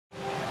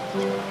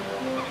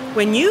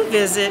When you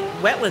visit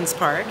Wetlands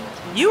Park,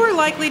 you are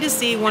likely to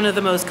see one of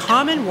the most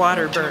common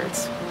water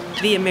birds,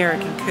 the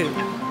American coot.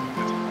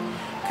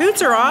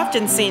 Coots are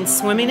often seen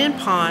swimming in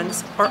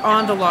ponds or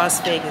on the Las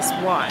Vegas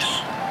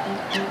Wash.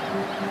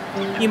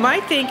 You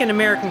might think an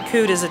American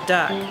coot is a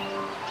duck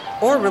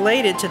or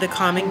related to the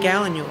common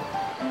gallinule,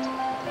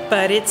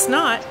 but it's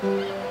not.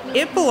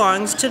 It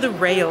belongs to the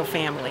rail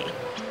family.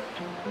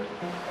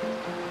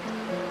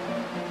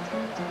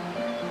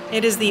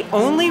 It is the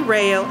only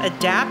rail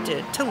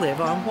adapted to live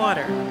on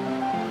water.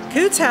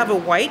 Coots have a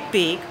white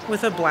beak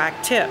with a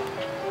black tip,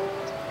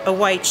 a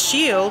white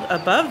shield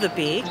above the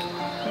beak,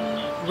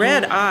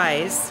 red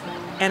eyes,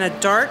 and a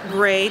dark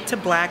gray to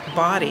black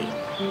body.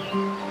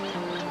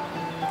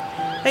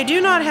 They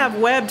do not have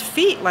webbed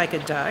feet like a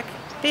duck.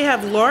 They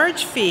have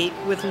large feet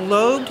with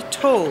lobed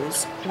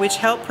toes, which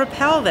help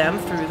propel them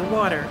through the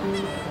water.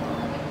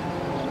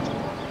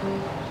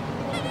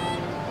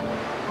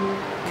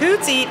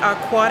 Coots eat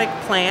aquatic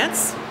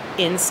plants,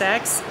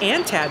 insects,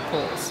 and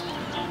tadpoles.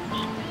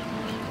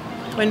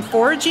 When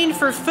foraging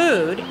for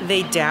food,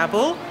 they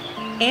dabble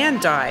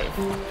and dive,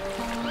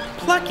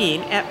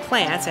 plucking at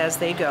plants as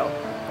they go.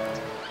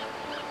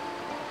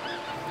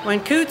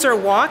 When coots are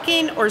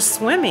walking or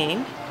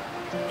swimming,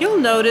 you'll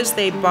notice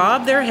they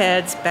bob their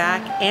heads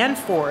back and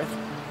forth,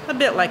 a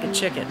bit like a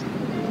chicken.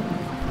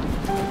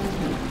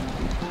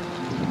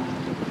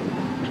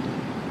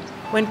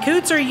 When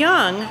coots are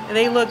young,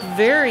 they look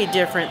very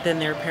different than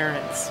their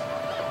parents.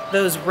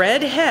 Those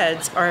red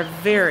heads are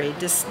very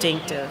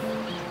distinctive.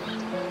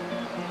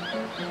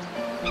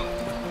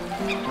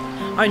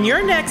 On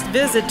your next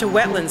visit to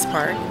Wetlands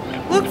Park,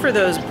 look for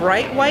those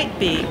bright white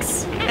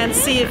beaks and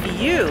see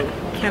if you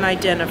can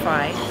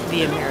identify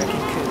the American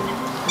Coot.